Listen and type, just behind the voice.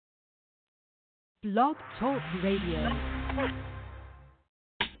Blog Talk Radio.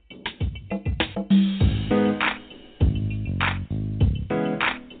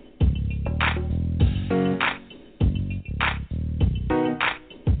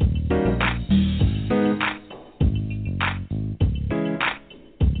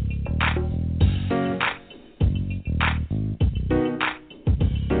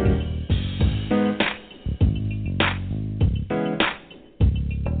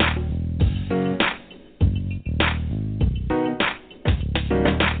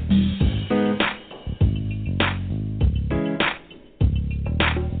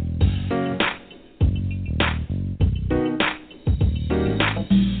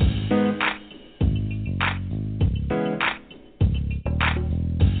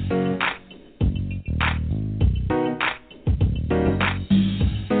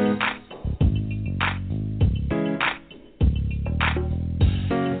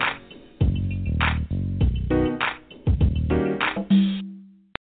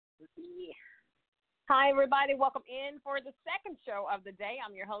 Hi, everybody. Welcome in for the second show of the day.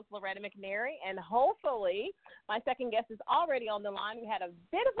 I'm your host, Loretta McNary, and hopefully my second guest is already on the line. We had a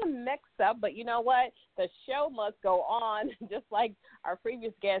bit of a mix-up, but you know what? The show must go on, just like our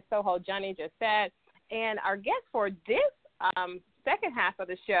previous guest, Soho Johnny, just said. And our guest for this second half of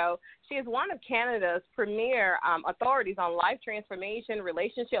the show, she is one of Canada's premier authorities on life transformation,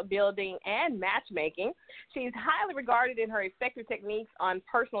 relationship building, and matchmaking. She's highly regarded in her effective techniques on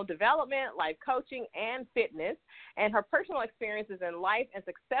personal development, life coaching, and fitness. And her personal experiences in life and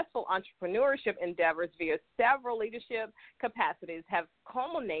successful entrepreneurship endeavors via several leadership capacities have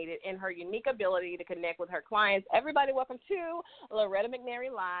culminated in her unique ability to connect with her clients. Everybody, welcome to Loretta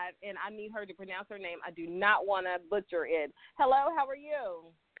McNary Live, and I need her to pronounce her name. I do not want to butcher it. Hello, how are you?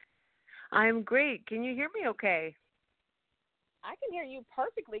 I'm great. Can you hear me okay? I can hear you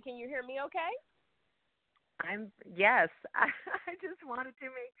perfectly. Can you hear me okay? Yes. I just wanted to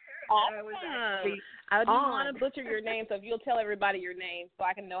make sure that I was actually I didn't want to butcher your name, so if you'll tell everybody your name so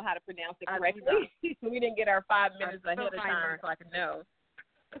I can know how to pronounce it correctly. We didn't get our 5 minutes ahead of time so I can know.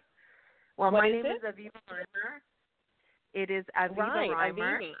 Well, my name is Aviva Reimer. It is Aviva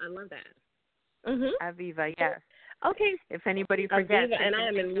Reimer. Aviva. I love that. Aviva, yes. Okay. If anybody forgets. Aviva, and I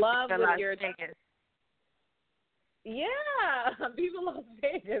am in love with your Vegas. Yeah, Aviva Las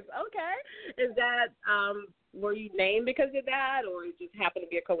Vegas. Okay. Is that, were you named because of that, or it just happened to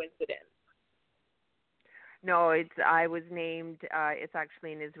be a coincidence? No, I was named, it's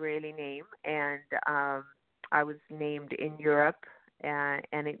actually an Israeli name, and I was named in Europe,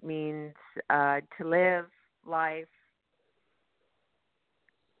 and it means to live life.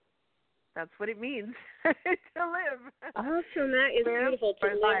 That's what it means, to live. Awesome. That is beautiful, to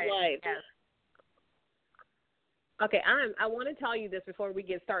live life. Yes. Okay, I want to tell you this before we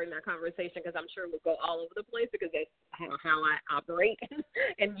get started in our conversation, because I'm sure we'll go all over the place because that's how I operate.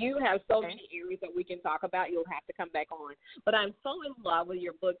 And you have so many areas that we can talk about. You'll have to come back on. But I'm so in love with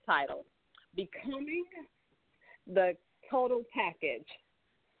your book title, Becoming the Total Package.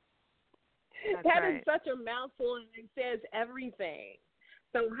 That is such a mouthful, and it says everything.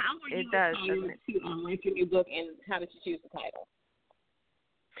 So how were you inspired to write your new book, and how did you choose the title?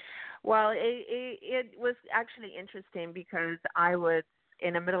 Well, it was actually interesting because I was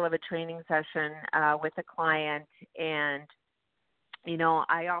in the middle of a training session with a client, and, you know,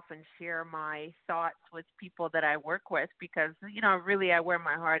 I often share my thoughts with people that I work with because, you know, really I wear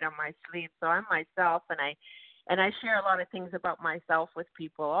my heart on my sleeve. So I'm myself, and I share a lot of things about myself with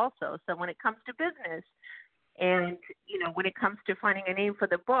people also. So when it comes to business and, you know, when it comes to finding a name for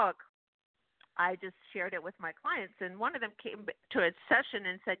the book, I just shared it with my clients, and one of them came to a session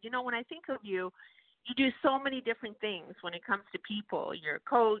and said, you know, when I think of you, you do so many different things when it comes to people. You're a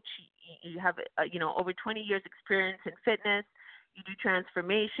coach. You have, you know, over 20 years experience in fitness. You do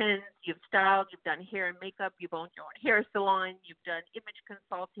transformations. You've styled. You've done hair and makeup. You've owned your own hair salon. You've done image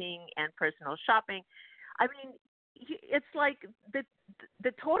consulting and personal shopping. I mean, it's like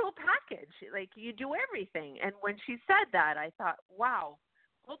the total package. Like, you do everything. And when she said that, I thought, wow.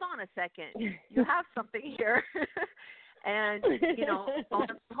 Hold on a second, you have something here. And, you know, on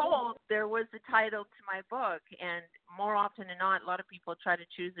the whole, there was a title to my book, and more often than not, a lot of people try to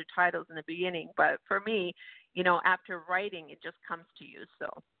choose their titles in the beginning. But for me, you know, after writing, it just comes to you. So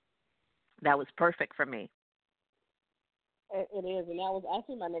that was perfect for me. It is, and that was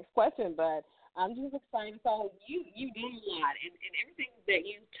actually my next question, but I'm just excited. So you do a lot, and everything that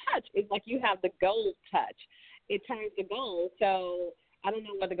you touch is like you have the gold touch. It turns to gold, so I don't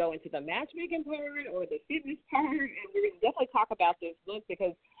know whether to go into the matchmaking part or the fitness part, and we're going to definitely talk about this book because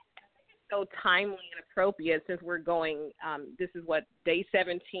it's so timely and appropriate since we're going, this is what, day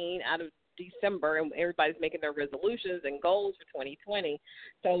 17 out of December, and everybody's making their resolutions and goals for 2020.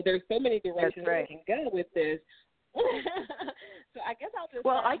 So there's so many directions we can go with this. So I guess I'll just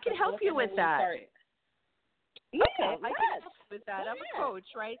I can help you with that. Yeah, I can help you with that. I'm a coach,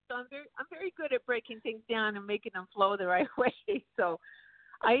 right? So I'm very good at breaking things down and making them flow the right way. So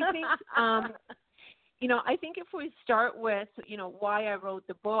I think I think if we start with, why I wrote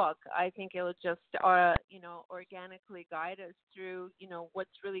the book, I think it'll just, organically guide us through, what's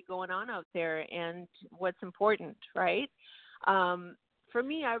really going on out there and what's important, right? For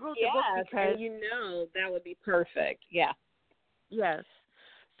me, I wrote the book because... and that would be perfect. Yeah. Yes.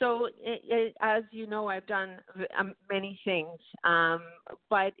 So, as you know, I've done many things,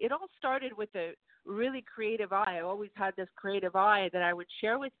 but it all started with a really creative eye. I always had this creative eye that I would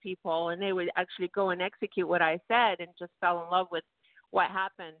share with people, and they would actually go and execute what I said and just fell in love with what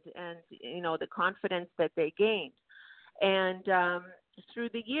happened and, the confidence that they gained. And through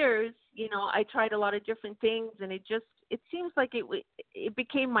the years, I tried a lot of different things, and it seems like it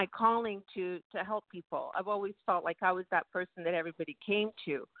became my calling to help people. I've always felt like I was that person that everybody came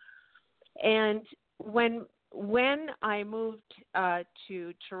to. And when I moved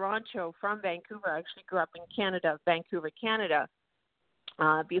to Toronto from Vancouver, I actually grew up in Canada, Vancouver, Canada.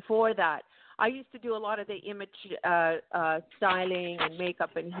 Before that, I used to do a lot of the image styling and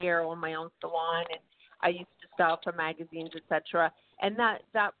makeup and hair on my own salon, and I used to style for magazines, etc. And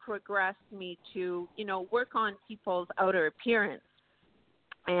that progressed me to, work on people's outer appearance.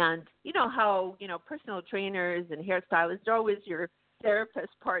 And you know how, personal trainers and hairstylists are always your therapist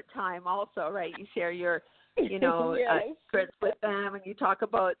part-time also, right? You share your, scripts with them and you talk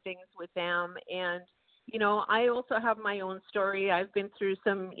about things with them. And, I also have my own story. I've been through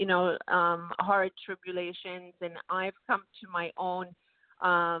some, hard tribulations, and I've come to my own,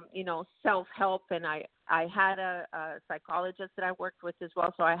 self-help. And I had a psychologist that I worked with as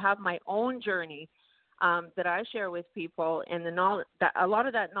well. So I have my own journey that I share with people, and the knowledge that a lot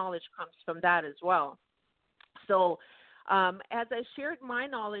of that knowledge comes from that as well. So as I shared my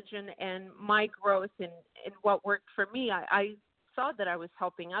knowledge and my growth and what worked for me, I saw that I was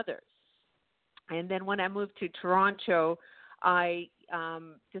helping others. And then when I moved to Toronto, I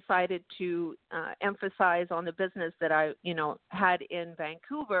decided to emphasize on the business that I, had in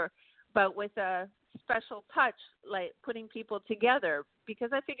Vancouver, but with a special touch, like putting people together,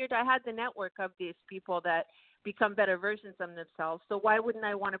 because I figured I had the network of these people that become better versions of themselves. So why wouldn't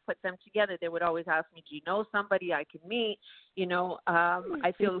I want to put them together? They would always ask me, do you know somebody I can meet?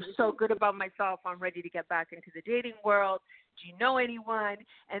 I feel so good about myself. I'm ready to get back into the dating world. Do you know anyone?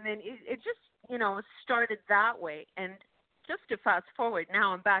 And then it just, started that way. And just to fast forward,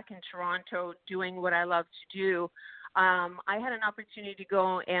 now I'm back in Toronto doing what I love to do. I had an opportunity to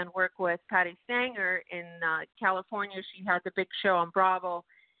go and work with Patty Stanger in California. She had the big show on Bravo.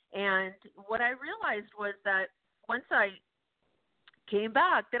 And what I realized was that once I came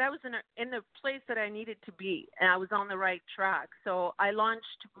back, that I was in the place that I needed to be, and I was on the right track. So I launched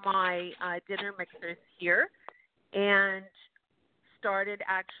my dinner mixers here and started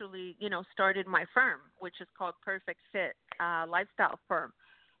my firm, which is called Perfect Fit Lifestyle Firm.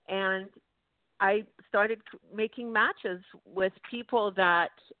 And I started making matches with people that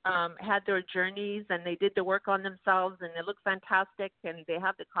had their journeys, and they did the work on themselves, and they look fantastic, and they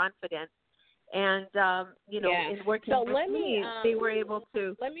have the confidence. And, in working with me, they were able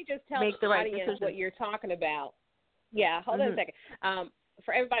to let me just tell make the right decisions. What you're talking about. Yeah, hold on a second.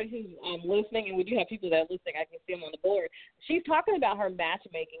 For everybody who's listening, and we do have people that are listening, I can see them on the board. She's talking about her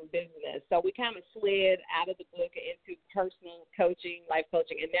matchmaking business. So we kind of slid out of the book into personal coaching, life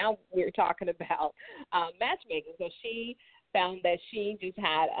coaching, and now we're talking about matchmaking. So she found that she just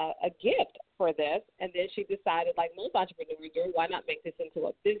had a gift for this, and then she decided, like most entrepreneurs do, why not make this into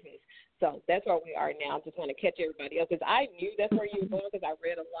a business? So that's where we are now. Just want to catch everybody up, because I knew that's where you were going, because I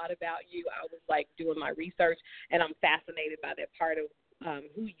read a lot about you. I was like doing my research, and I'm fascinated by that part of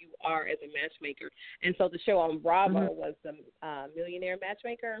who you are as a matchmaker. And so the show on Bravo was the Millionaire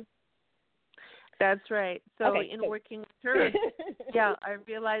Matchmaker. That's right. So working with her, I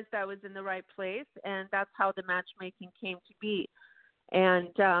realized I was in the right place, and that's how the matchmaking came to be. And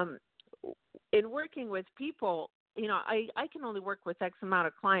in working with people, I can only work with X amount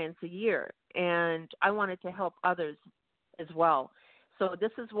of clients a year, and I wanted to help others as well. So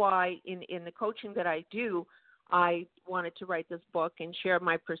this is why in the coaching that I do, I wanted to write this book and share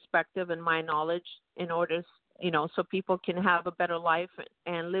my perspective and my knowledge in order, so people can have a better life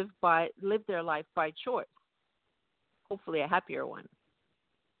and live their life by choice. Hopefully a happier one.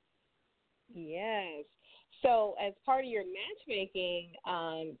 Yes. So as part of your matchmaking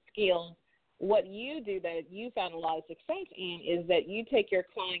skills, what you do that you found a lot of success in is that you take your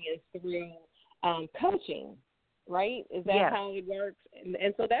clients through coaching, right? Is that Yes. how it works?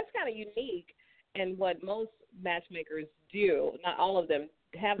 And so that's kind of unique in what most matchmakers do. Not all of them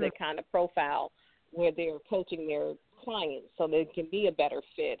have that kind of profile where they're coaching their clients so they can be a better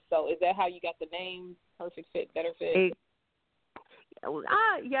fit. So is that how you got the name, Perfect Fit, Better Fit?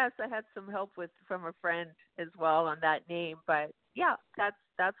 Yes, I had some help from a friend as well on that name, but yeah,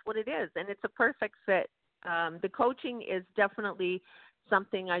 that's what it is, and it's a perfect fit. The coaching is definitely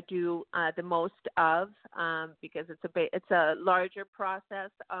something I do the most of because it's a larger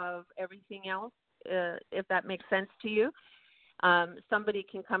process of everything else, if that makes sense to you. Somebody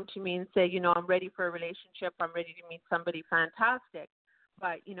can come to me and say, I'm ready for a relationship. I'm ready to meet somebody fantastic.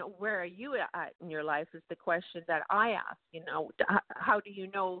 But, where are you at in your life is the question that I ask. How do you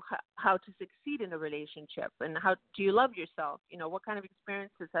know how to succeed in a relationship? And how do you love yourself? What kind of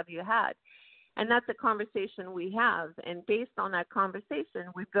experiences have you had? And that's a conversation we have. And based on that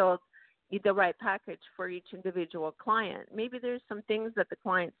conversation, we build the right package for each individual client. Maybe there's some things that the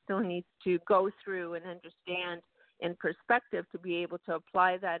client still needs to go through and understand in perspective to be able to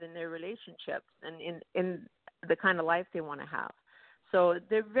apply that in their relationships and in the kind of life they want to have. So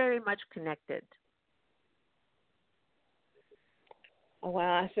they're very much connected. Oh,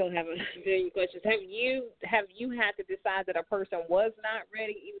 wow, I still have a million questions. Have you had to decide that a person was not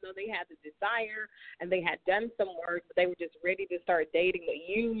ready, even though they had the desire and they had done some work, but they were just ready to start dating, but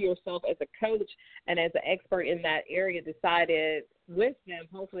you yourself as a coach and as an expert in that area decided with them,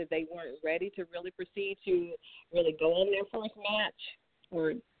 hopefully they weren't ready to really proceed to really go on their first match?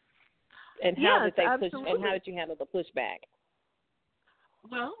 How did they push, and how did you handle the pushback?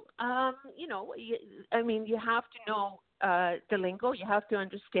 Well, you have to know the lingo. You have to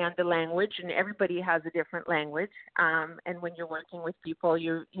understand the language, and everybody has a different language. And when you're working with people,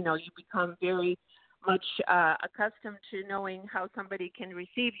 you become very much accustomed to knowing how somebody can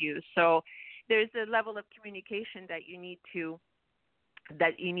receive you. So there's a level of communication that you need to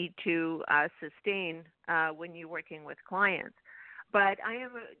sustain when you're working with clients. But I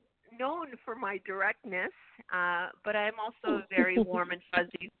am known for my directness, but I'm also a very warm and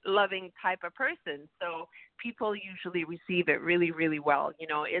fuzzy, loving type of person. So people usually receive it really, really well.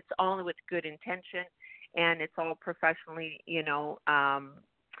 It's all with good intention, and it's all professionally,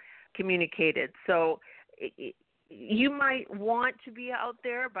 communicated. So you might want to be out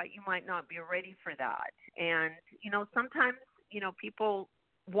there, but you might not be ready for that. And, sometimes, people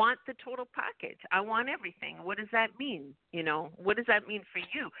want the total package. I want everything. What does that mean? What does that mean for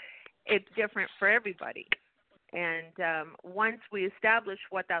you? It's different for everybody. And once we establish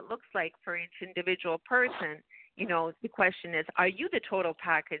what that looks like for each individual person, the question is, are you the total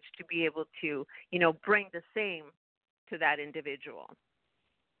package to be able to, bring the same to that individual?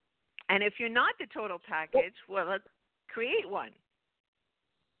 And if you're not the total package, well, let's create one.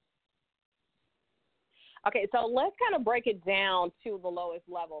 Okay, so let's kind of break it down to the lowest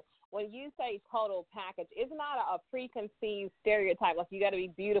level. When you say total package, it's not a preconceived stereotype. Like, you got to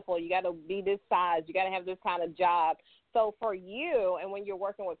be beautiful, you got to be this size, you got to have this kind of job. So for you, and when you're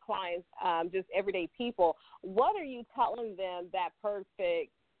working with clients, just everyday people, what are you telling them that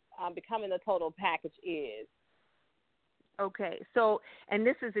perfect becoming the total package is? Okay, so, and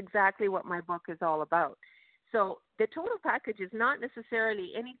this is exactly what my book is all about. So the total package is not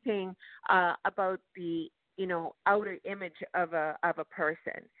necessarily anything about the, outer image of a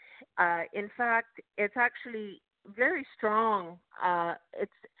person. In fact, it's actually very strong.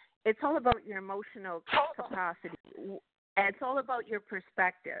 It's all about your emotional capacity. It's all about your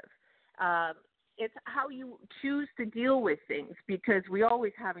perspective. It's how you choose to deal with things, because we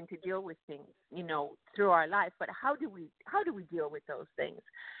always having to deal with things, through our life. But how do we deal with those things?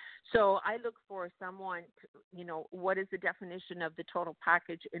 So I look for someone, what is the definition of the total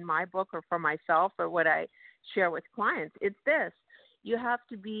package in my book, or for myself, or what I share with clients? It's this: you have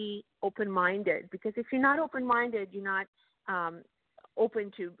to be open-minded, because if you're not open-minded, you're not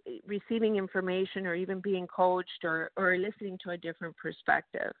open to receiving information or even being coached or listening to a different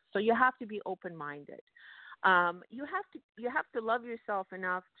perspective. So you have to be open-minded. You have to love yourself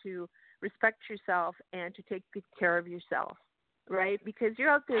enough to respect yourself and to take good care of yourself, right? Because you're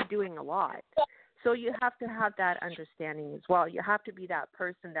out there doing a lot. So you have to have that understanding as well. You have to be that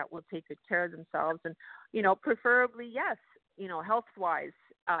person that will take good care of themselves, and, preferably, yes, health-wise,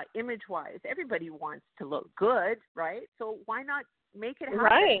 image-wise. Everybody wants to look good, right? So why not make it happen?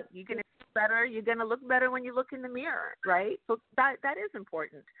 Right. You're going to look better. You're going to look better when you look in the mirror, right? So that is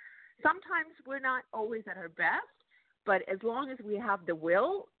important. Sometimes we're not always at our best, but as long as we have the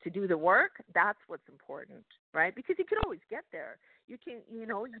will to do the work, that's what's important, right? Because you can always get there. you can,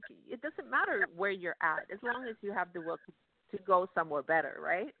 it doesn't matter where you're at as long as you have the will to go somewhere better,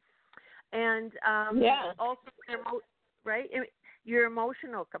 right? And also, right? Your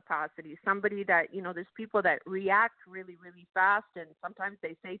emotional capacity, somebody that, there's people that react really, really fast, and sometimes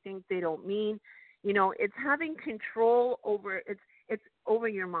they say things they don't mean. It's having control over, it's over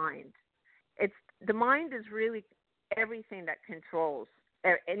your mind. The mind is really everything that controls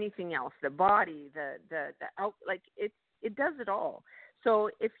anything else, the body, the out, like it does it all.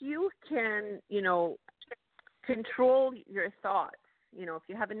 So if you can, control your thoughts, if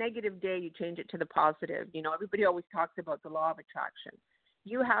you have a negative day, you change it to the positive. Everybody always talks about the law of attraction.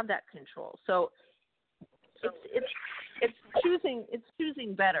 You have that control. So it's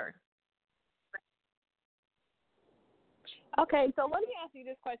choosing better. Okay, so let me ask you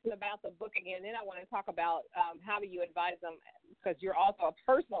this question about the book again. Then I want to talk about how do you advise them, because you're also a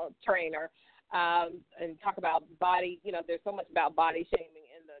personal trainer, and talk about body. There's so much about body shaming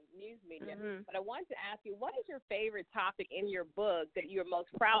in the news media. Mm-hmm. But I wanted to ask you, what is your favorite topic in your book that you're most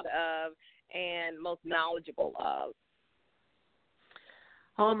proud of and most knowledgeable of?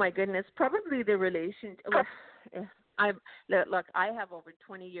 Oh my goodness, probably the relation. Look, I have over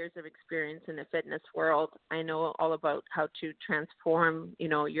 20 years of experience in the fitness world. I know all about how to transform,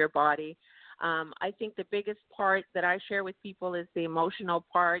 your body. I think the biggest part that I share with people is the emotional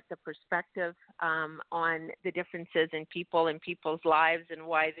part, the perspective on the differences in people and people's lives and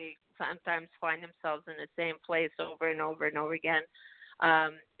why they sometimes find themselves in the same place over and over and over again.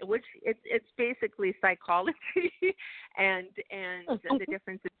 Which it's basically psychology and the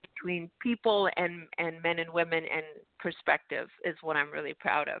differences between people and men and women and perspective is what I'm really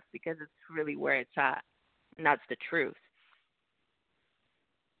proud of, because it's really where it's at, and that's the truth.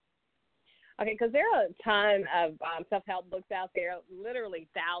 Okay, because there are a ton of self-help books out there, literally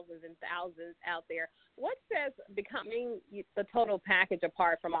thousands and thousands out there. What sets becoming the total package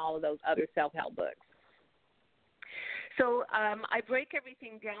apart from all of those other self-help books? So I break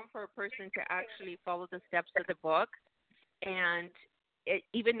everything down for a person to actually follow the steps of the book. And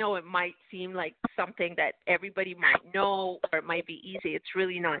even though it might seem like something that everybody might know or it might be easy, it's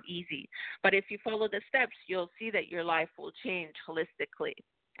really not easy. But if you follow the steps, you'll see that your life will change holistically,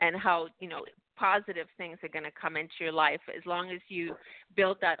 and how, positive things are going to come into your life as long as you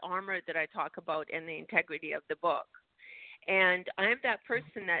build that armor that I talk about in the integrity of the book. And I'm that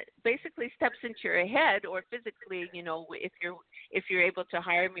person that basically steps into your head, or physically, if you're able to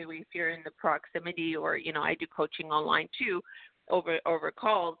hire me, if you're in the proximity, or, I do coaching online too, over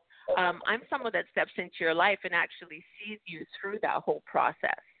calls. I'm someone that steps into your life and actually sees you through that whole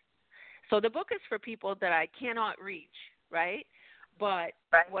process. So the book is for people that I cannot reach, right? But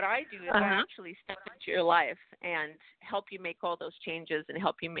what I do is I actually step into your life and help you make all those changes and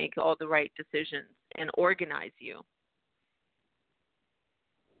help you make all the right decisions and organize you.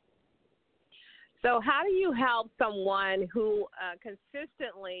 So how do you help someone who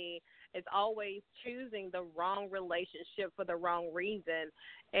consistently is always choosing the wrong relationship for the wrong reason?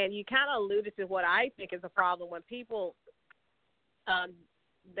 And you kind of alluded to what I think is a problem when people,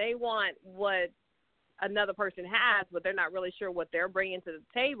 they want what another person has, but they're not really sure what they're bringing to the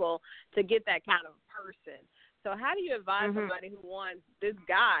table to get that kind of person. So how do you advise somebody who wants this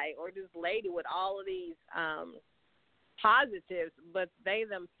guy or this lady with all of these positives, but they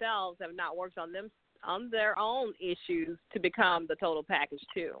themselves have not worked on their own issues to become the total package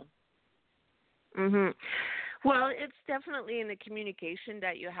too? Well, it's definitely in the communication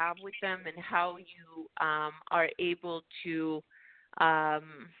that you have with them and how you are able to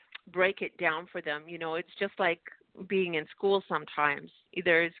break it down for them. It's just like being in school sometimes.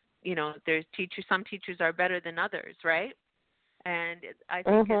 There's teachers. Some teachers are better than others, right? And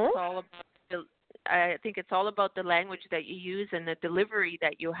I think it's all about the language that you use and the delivery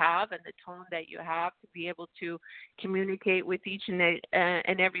that you have and the tone that you have to be able to communicate with each and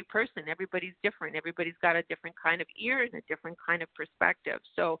every person. Everybody's different. Everybody's got a different kind of ear and a different kind of perspective.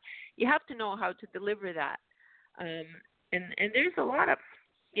 So you have to know how to deliver that. And there's a lot of,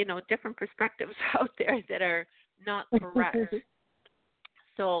 different perspectives out there that are not correct.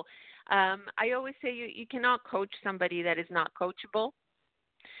 So I always say you cannot coach somebody that is not coachable.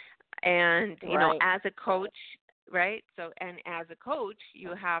 And, as a coach, right? So, and as a coach,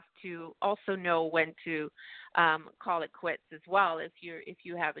 you have to also know when to call it quits as well. If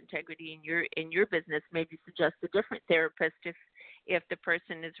you have integrity in your business, maybe suggest a different therapist if the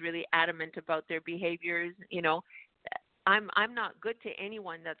person is really adamant about their behaviors. I'm not good to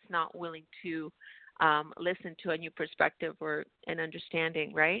anyone that's not willing to listen to a new perspective or an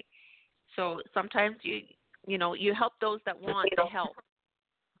understanding, right? So sometimes you help those that want to help.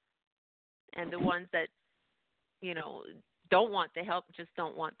 And the ones that, don't want the help just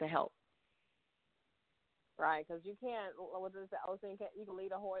don't want the help. Right, because you can't, what is the old saying, you can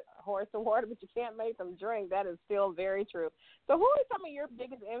lead a horse to water, but you can't make them drink. That is still very true. So who are some of your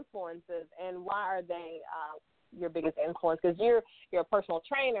biggest influences, and why are they your biggest influence? Because you're a personal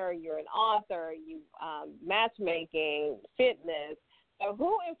trainer, you're an author, you matchmaking, fitness. So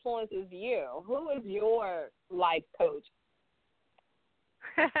who influences you? Who is your life coach?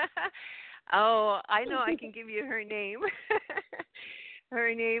 Oh, I know. I can give you her name.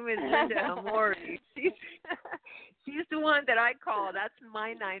 Her name is Linda Amori. She's the one that I call. That's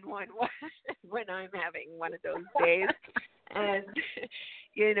my 911 when I'm having one of those days. And,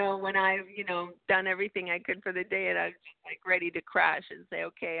 when I've, done everything I could for the day and I'm like ready to crash and say,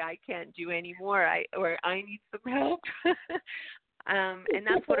 okay, I can't do any more. I need some help. And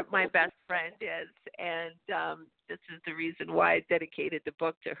that's what my best friend is. And this is the reason why I dedicated the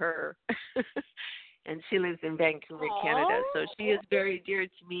book to her. And she lives in Vancouver, Canada. So she is very dear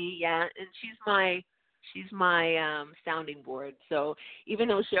to me, yeah. And she's my sounding board. So even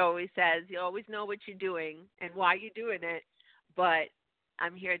though she always says, you always know what you're doing and why you're doing it, but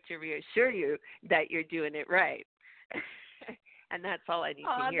I'm here to reassure you that you're doing it right. And that's all I need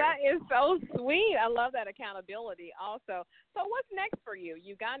to hear. That is so sweet. I love that accountability also. So what's next for you?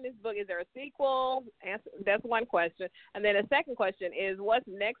 You got in this book. Is there a sequel? That's one question. And then a second question is, what's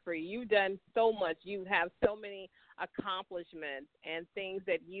next for you? You've done so much. You have so many accomplishments and things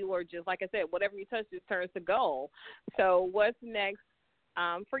that you are just, like I said, whatever you touch just turns to gold. So what's next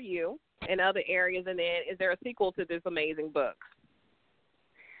for you in other areas? And then is there a sequel to this amazing book?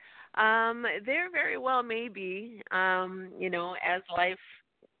 There very well may be, as life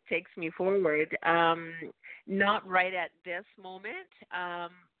takes me forward. Not right at this moment,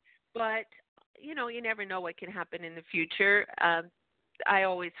 but, you never know what can happen in the future. I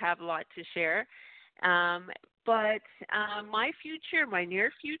always have a lot to share. But my future, my near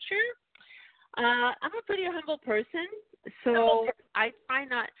future, I'm a pretty humble person, so I try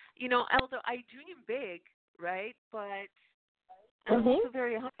not, although I dream big, right, but I'm also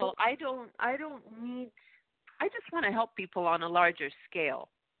very humble. I just want to help people on a larger scale.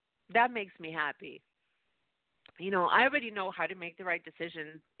 That makes me happy. I already know how to make the right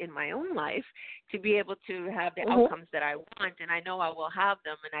decisions in my own life to be able to have the outcomes that I want, and I know I will have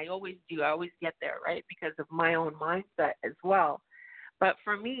them, and I always do. I always get there, right, because of my own mindset as well. But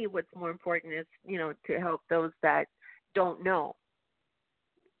for me, what's more important is, to help those that don't know,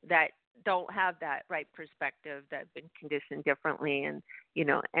 that don't have that right perspective, that have been conditioned differently, and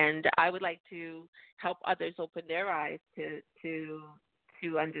and I would like to help others open their eyes to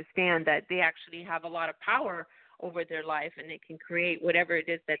understand that they actually have a lot of power over their life, and they can create whatever it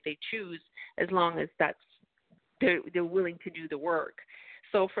is that they choose, as long as they're willing to do the work.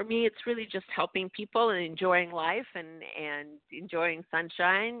 So for me, it's really just helping people and enjoying life and enjoying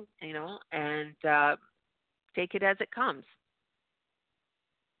sunshine, and take it as it comes.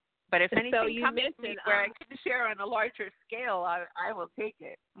 But if anything comes to me where I can share on a larger scale, I will take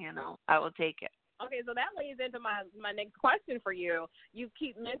it. I will take it. Okay, so that leads into my next question for you. You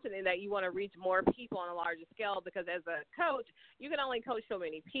keep mentioning that you want to reach more people on a larger scale because as a coach, you can only coach so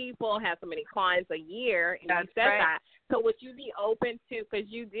many people, have so many clients a year, and That's you said right. that. So would you be open to, because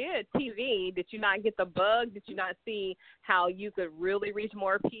you did TV, did you not get the bug? Did you not see how you could really reach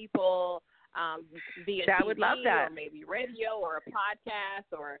more people via TV? I would love that. Or maybe radio or a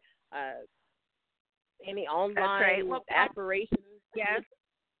podcast or any online aspirations?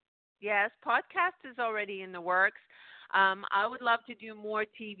 Yes, podcast is already in the works. I would love to do more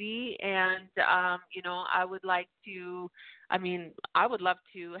TV, and I would like to. I would love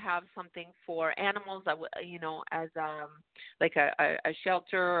to have something for animals. I would, as like a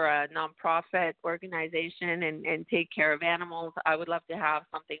shelter or a nonprofit organization, and take care of animals. I would love to have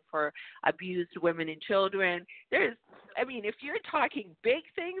something for abused women and children. If you're talking big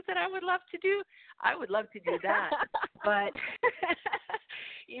things that I would love to do, I would love to do that. But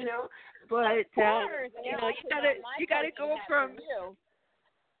you gotta go from.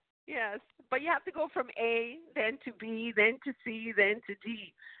 Yes, but you have to go from A, then to B, then to C, then to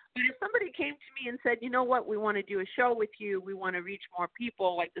D. But if somebody came to me and said, you know what, we want to do a show with you, we want to reach more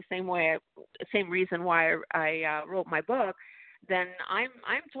people, like the same reason why I wrote my book, then I'm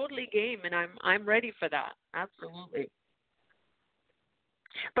totally game, and I'm ready for that. Absolutely.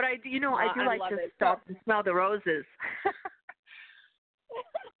 But I do like to stop and smell the roses.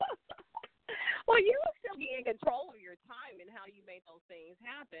 Well, you will still be in control of your time and how you make those things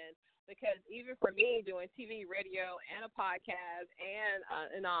happen. Because even for me, doing TV, radio, and a podcast, and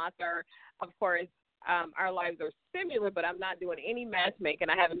an author, of course, our lives are similar, but I'm not doing any matchmaking.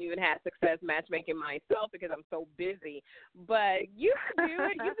 I haven't even had success matchmaking myself because I'm so busy. But you can do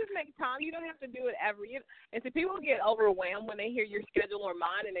it. You just make time. You don't have to do it every. And so people get overwhelmed when they hear your schedule or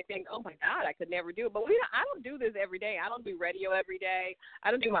mine, and they think, "Oh my God, I could never do it." But I don't do this every day. I don't do radio every day.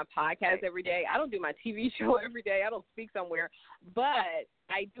 I don't do my podcast every day. I don't do my TV show every day. I don't speak somewhere, but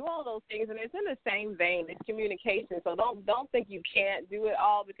I do all those things, and it's in the same vein. It's communication. So don't think you can't do it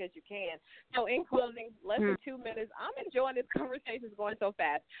all because you can. So in closing, less than 2 minutes. I'm enjoying this conversation. It's going so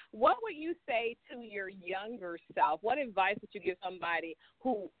fast. What would you say to your younger self? What advice would you give somebody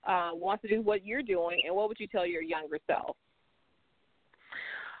who wants to do what you're doing, and what would you tell your younger self?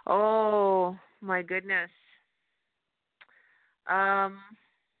 Oh, my goodness.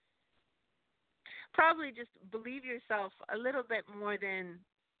 Probably just believe yourself a little bit more than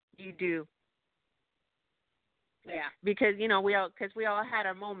you do. Yeah. Because, we all had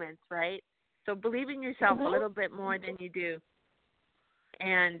our moments, right? So believe in yourself a little bit more than you do.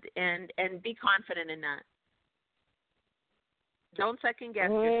 And be confident in that. Don't second guess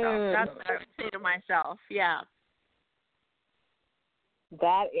yourself. That's what I would say to myself. Yeah.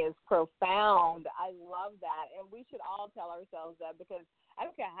 That is profound. I love that. And we should all tell ourselves that, because I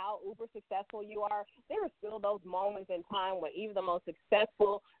don't care how uber successful you are, there are still those moments in time where even the most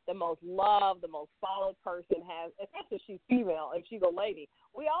successful, the most loved, the most followed person has, especially if she's female, if she's a lady,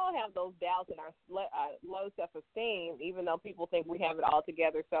 we all have those doubts in our low self-esteem, even though people think we have it all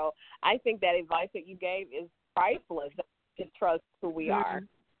together. So I think that advice that you gave is priceless. Just trust who we are.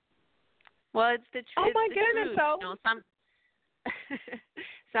 Well, it's the truth. Oh, my goodness. So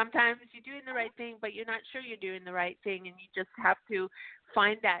sometimes you're doing the right thing, but you're not sure you're doing the right thing, and you just have to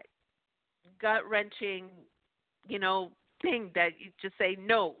find that gut-wrenching, thing that you just say,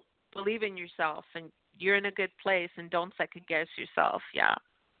 no, believe in yourself, and you're in a good place, and don't second-guess yourself. Yeah.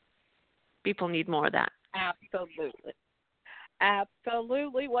 People need more of that. Absolutely.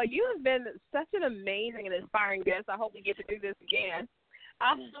 Absolutely. Well, you have been such an amazing and inspiring guest. I hope we get to do this again.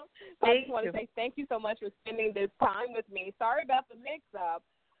 I just want to say thank you so much for spending this time with me. Sorry about the mix-up,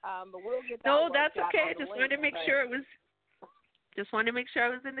 but we'll get that. No, that's okay. Just wanted to make sure I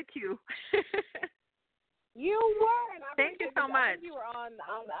was in the queue. You were, and thank you so much. You were on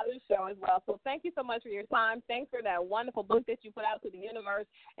the other show as well. So thank you so much for your time. Thanks for that wonderful book that you put out to the universe,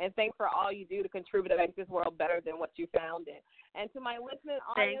 and thanks for all you do to contribute to make this world better than what you found it. And to my listening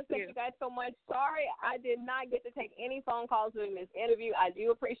audience, thank you guys so much. Sorry I did not get to take any phone calls during this interview. I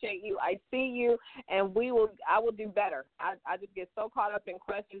do appreciate you. I see you, and I will do better. I just get so caught up in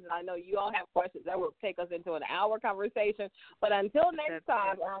questions, and I know you all have questions that will take us into an hour conversation. But until next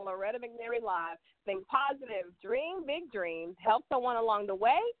time on Loretta McNary Live, think positive, dream big dreams, help someone along the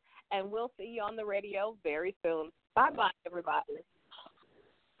way, and we'll see you on the radio very soon. Bye-bye, everybody.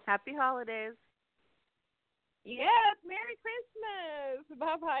 Happy holidays. Yes, Merry Christmas.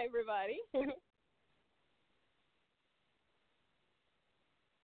 Bye-bye, everybody.